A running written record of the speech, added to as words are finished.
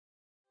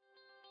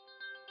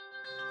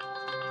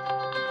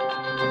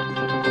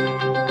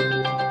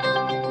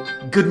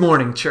Good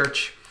morning,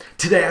 church.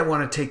 Today I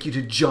want to take you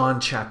to John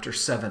chapter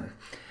 7.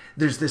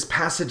 There's this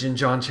passage in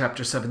John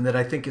chapter 7 that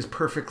I think is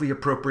perfectly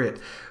appropriate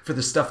for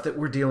the stuff that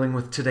we're dealing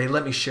with today.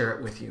 Let me share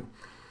it with you.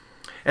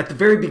 At the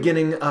very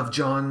beginning of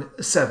John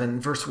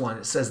 7, verse 1,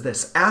 it says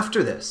this: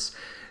 "After this,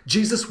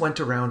 Jesus went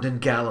around in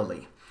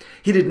Galilee.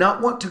 He did not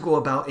want to go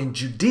about in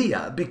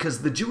Judea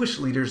because the Jewish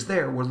leaders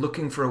there were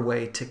looking for a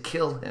way to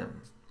kill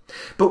him.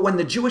 But when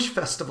the Jewish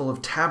festival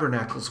of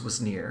Tabernacles was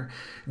near,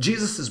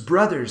 Jesus'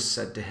 brothers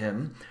said to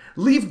him,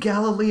 'Leave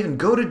Galilee and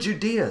go to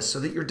Judea so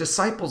that your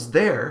disciples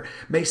there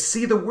may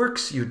see the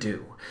works you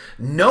do.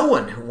 No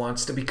one who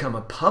wants to become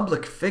a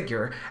public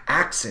figure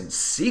acts in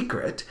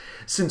secret.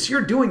 Since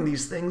you're doing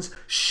these things,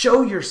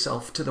 show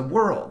yourself to the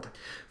world.'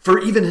 For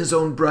even his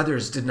own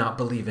brothers did not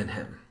believe in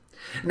him."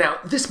 Now,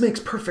 this makes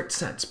perfect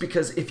sense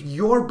because if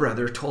your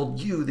brother told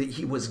you that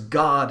he was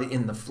God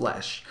in the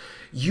flesh,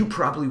 you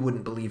probably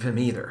wouldn't believe him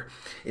either.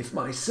 If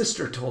my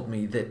sister told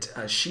me that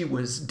she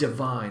was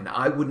divine,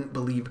 I wouldn't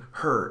believe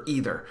her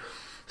either.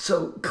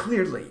 So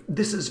clearly,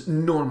 this is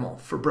normal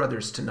for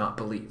brothers to not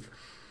believe.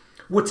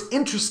 What's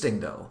interesting,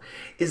 though,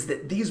 is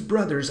that these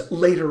brothers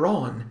later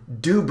on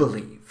do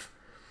believe.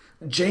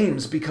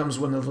 James becomes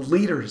one of the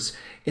leaders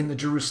in the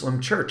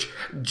Jerusalem church.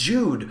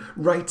 Jude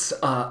writes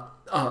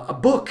a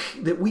book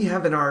that we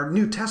have in our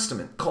New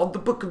Testament called the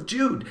Book of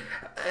Jude.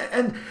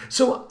 And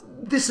so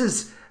this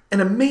is an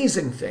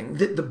amazing thing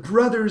that the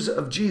brothers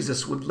of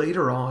Jesus would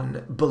later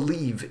on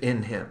believe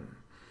in him.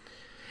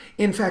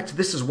 In fact,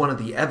 this is one of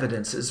the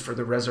evidences for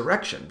the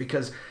resurrection,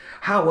 because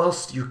how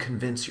else do you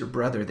convince your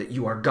brother that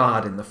you are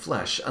God in the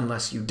flesh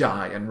unless you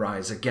die and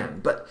rise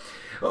again? But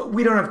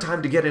we don't have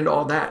time to get into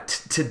all that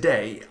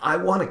today. I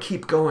want to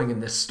keep going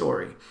in this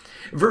story.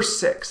 Verse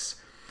 6,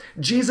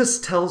 Jesus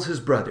tells his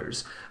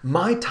brothers,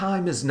 "My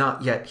time is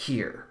not yet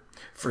here.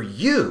 For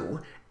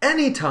you,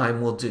 any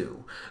time will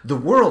do. The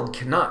world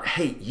cannot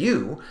hate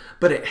you,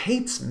 but it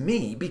hates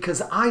me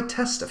because I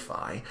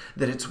testify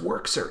that its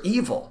works are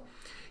evil.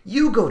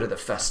 You go to the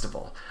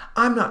festival.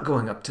 I'm not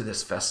going up to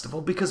this festival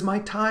because my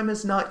time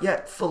is not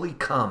yet fully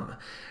come."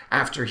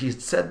 After he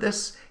had said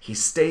this, he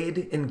stayed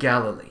in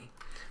Galilee.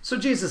 So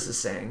Jesus is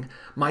saying,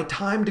 my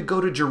time to go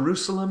to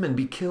Jerusalem and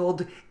be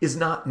killed is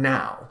not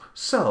now.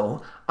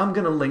 So I'm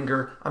going to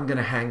linger. I'm going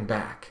to hang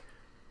back.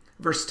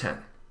 Verse 10.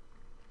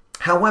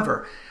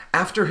 However,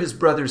 after his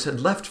brothers had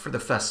left for the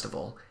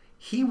festival,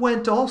 he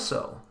went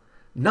also,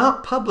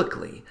 not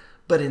publicly,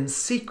 but in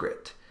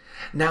secret.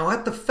 Now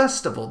at the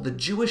festival, the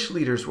Jewish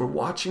leaders were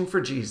watching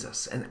for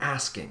Jesus and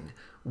asking,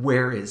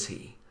 "Where is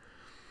he?"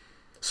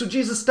 So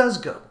Jesus does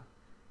go.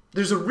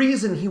 There's a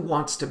reason he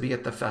wants to be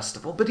at the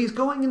festival, but he's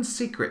going in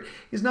secret.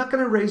 He's not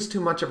going to raise too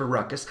much of a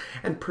ruckus.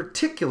 In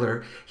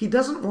particular, he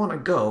doesn't want to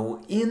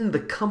go in the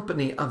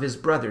company of his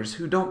brothers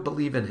who don't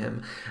believe in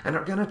him and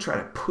are going to try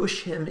to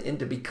push him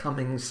into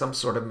becoming some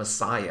sort of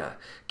Messiah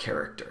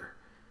character.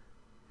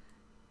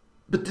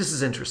 But this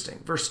is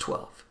interesting. Verse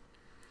 12.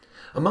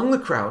 Among the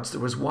crowds,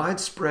 there was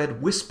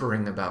widespread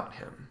whispering about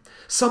him.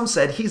 Some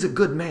said, "He's a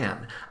good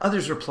man."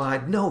 Others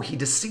replied, "No, he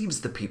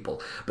deceives the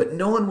people." But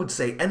no one would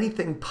say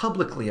anything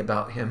publicly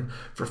about him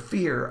for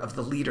fear of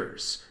the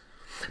leaders.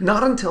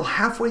 Not until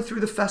halfway through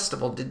the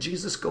festival did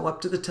Jesus go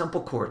up to the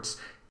temple courts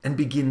and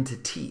begin to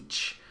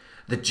teach.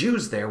 The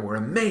Jews there were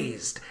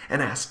amazed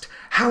and asked,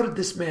 "How did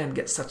this man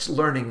get such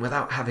learning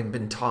without having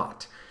been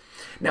taught?"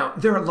 Now,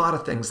 there are a lot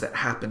of things that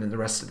happen in the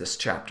rest of this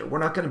chapter. We're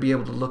not going to be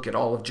able to look at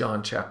all of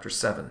John chapter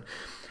 7.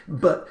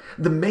 But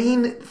the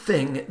main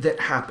thing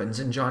that happens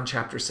in John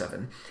chapter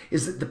 7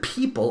 is that the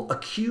people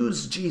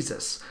accuse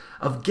Jesus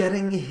of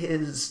getting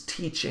his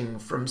teaching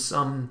from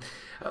some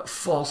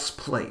false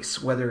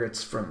place, whether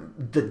it's from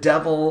the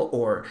devil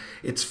or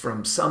it's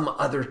from some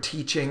other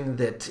teaching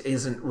that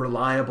isn't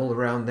reliable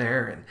around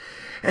there.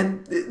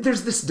 And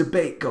there's this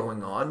debate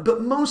going on,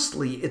 but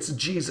mostly it's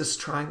Jesus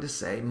trying to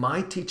say,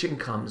 my teaching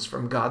comes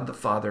from God the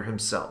Father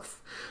himself.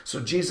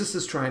 So Jesus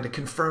is trying to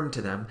confirm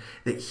to them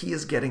that he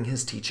is getting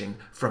his teaching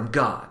from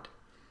God.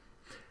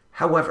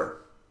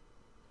 However,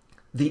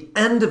 the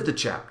end of the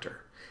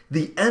chapter,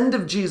 the end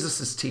of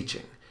Jesus'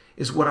 teaching,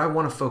 is what I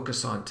want to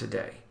focus on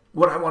today,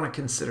 what I want to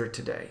consider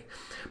today.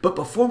 But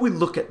before we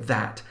look at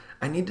that,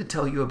 I need to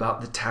tell you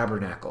about the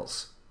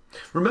Tabernacles.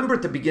 Remember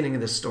at the beginning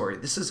of this story,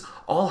 this is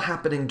all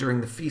happening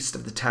during the Feast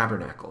of the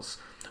Tabernacles.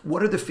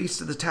 What are the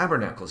Feast of the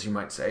Tabernacles, you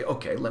might say?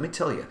 Okay, let me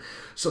tell you.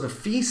 So the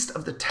Feast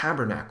of the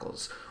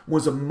Tabernacles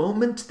was a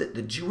moment that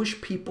the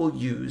Jewish people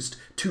used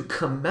to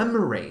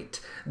commemorate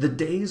the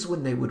days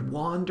when they would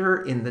wander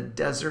in the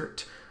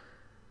desert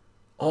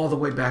all the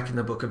way back in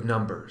the book of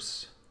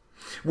Numbers.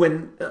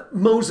 When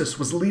Moses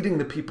was leading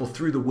the people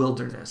through the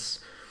wilderness,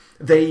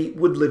 they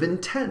would live in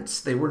tents.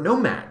 They were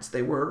nomads.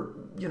 They were,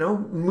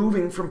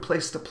 moving from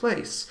place to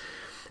place.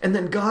 And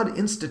then God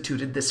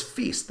instituted this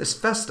feast, this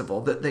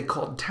festival that they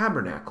called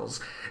Tabernacles,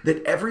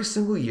 that every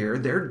single year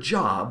their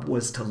job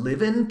was to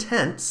live in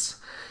tents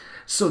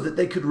so that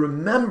they could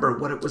remember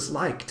what it was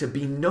like to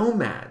be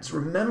nomads,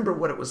 remember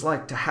what it was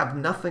like to have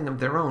nothing of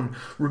their own,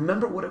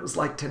 remember what it was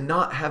like to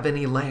not have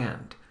any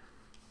land.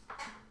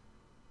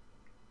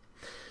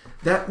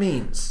 That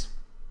means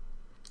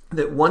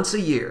that once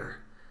a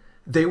year,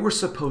 they were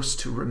supposed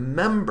to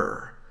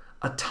remember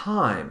a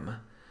time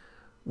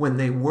when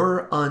they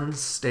were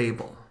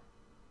unstable.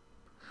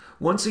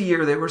 Once a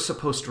year, they were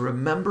supposed to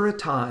remember a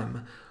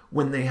time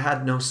when they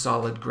had no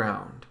solid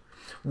ground.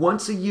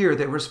 Once a year,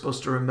 they were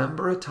supposed to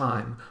remember a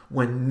time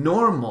when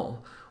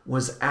normal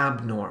was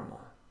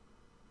abnormal.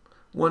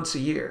 Once a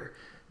year,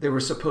 they were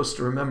supposed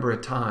to remember a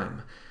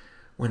time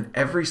when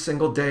every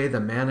single day the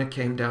manna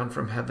came down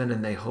from heaven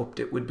and they hoped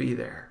it would be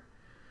there.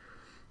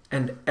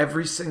 And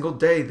every single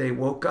day they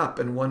woke up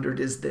and wondered,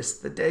 is this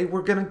the day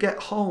we're going to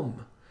get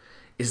home?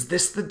 Is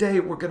this the day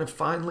we're going to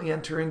finally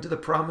enter into the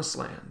promised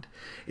land?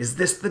 Is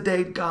this the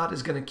day God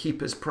is going to keep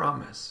his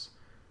promise?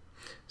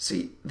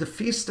 See, the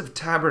Feast of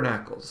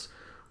Tabernacles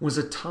was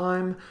a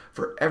time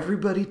for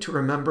everybody to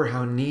remember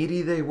how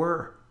needy they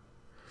were.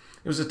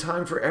 It was a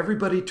time for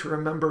everybody to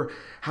remember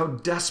how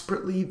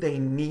desperately they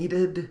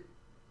needed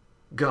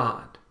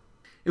God.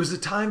 It was a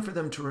time for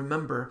them to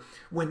remember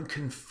when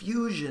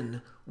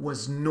confusion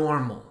was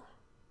normal.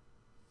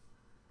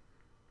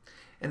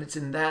 And it's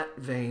in that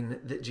vein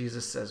that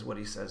Jesus says what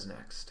he says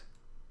next.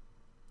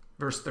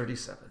 Verse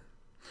 37.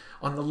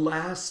 On the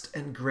last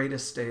and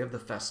greatest day of the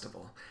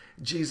festival,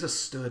 Jesus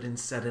stood and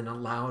said in a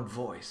loud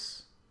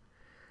voice,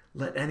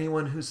 "Let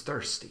anyone who's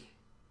thirsty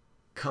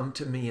come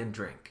to me and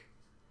drink.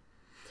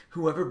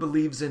 Whoever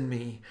believes in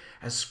me,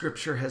 as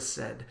Scripture has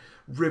said,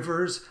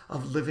 rivers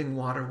of living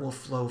water will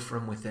flow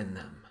from within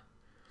them."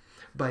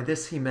 By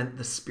this he meant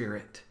the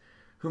Spirit,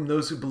 whom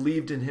those who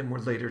believed in him were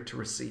later to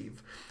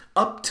receive.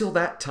 Up till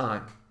that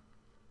time,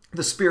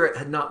 the Spirit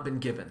had not been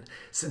given,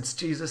 since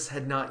Jesus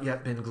had not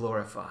yet been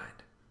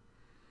glorified.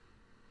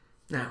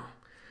 Now,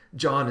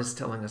 John is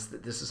telling us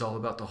that this is all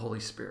about the Holy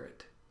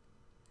Spirit.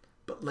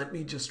 But let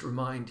me just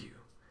remind you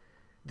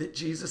that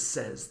Jesus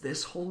says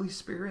this Holy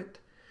Spirit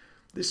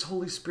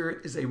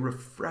is a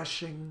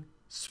refreshing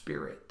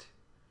Spirit.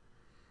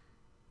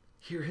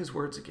 Hear his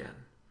words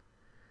again.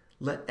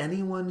 Let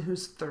anyone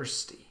who's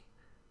thirsty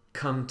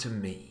come to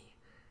me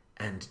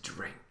and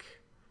drink.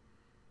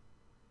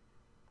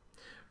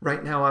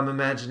 Right now, I'm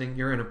imagining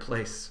you're in a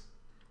place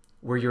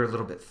where you're a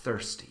little bit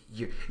thirsty.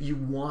 You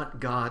want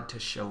God to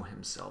show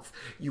himself.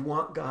 You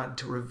want God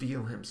to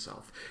reveal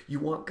himself. You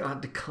want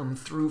God to come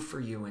through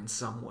for you in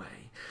some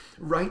way.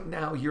 Right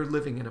now, you're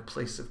living in a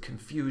place of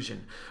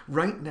confusion.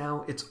 Right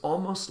now, it's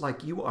almost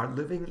like you are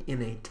living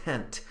in a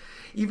tent.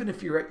 Even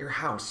if you're at your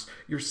house,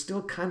 you're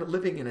still kind of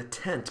living in a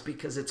tent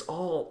because it's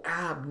all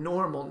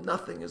abnormal.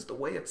 Nothing is the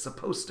way it's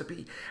supposed to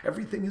be.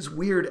 Everything is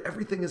weird.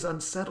 Everything is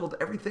unsettled.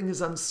 Everything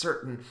is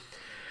uncertain.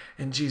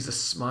 And Jesus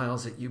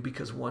smiles at you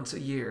because once a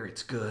year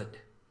it's good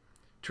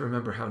to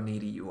remember how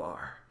needy you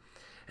are.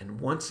 And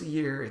once a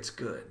year it's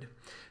good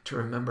to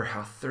remember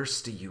how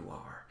thirsty you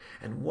are.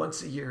 And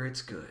once a year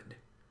it's good,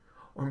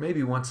 or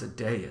maybe once a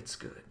day it's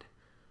good,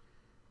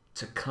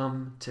 to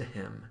come to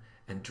him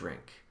and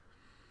drink.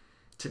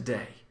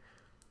 Today,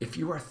 if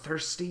you are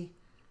thirsty,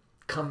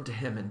 come to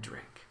him and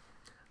drink.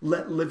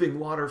 Let living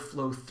water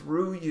flow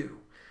through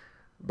you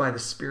by the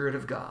Spirit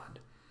of God.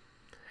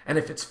 And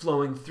if it's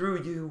flowing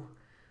through you,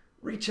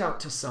 reach out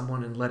to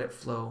someone and let it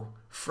flow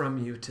from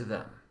you to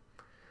them.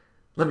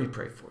 Let me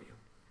pray for you.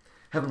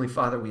 Heavenly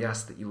Father, we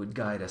ask that you would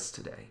guide us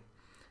today.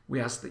 We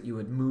ask that you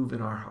would move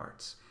in our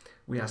hearts.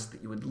 We ask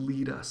that you would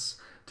lead us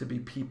to be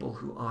people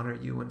who honor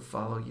you and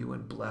follow you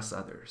and bless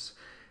others.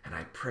 And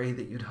I pray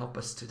that you'd help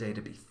us today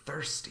to be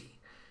thirsty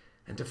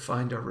and to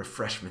find our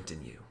refreshment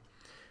in you.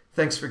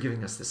 Thanks for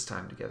giving us this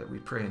time together. We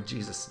pray in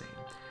Jesus'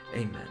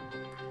 name. Amen.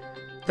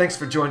 Thanks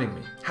for joining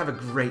me. Have a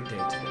great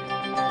day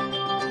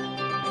today.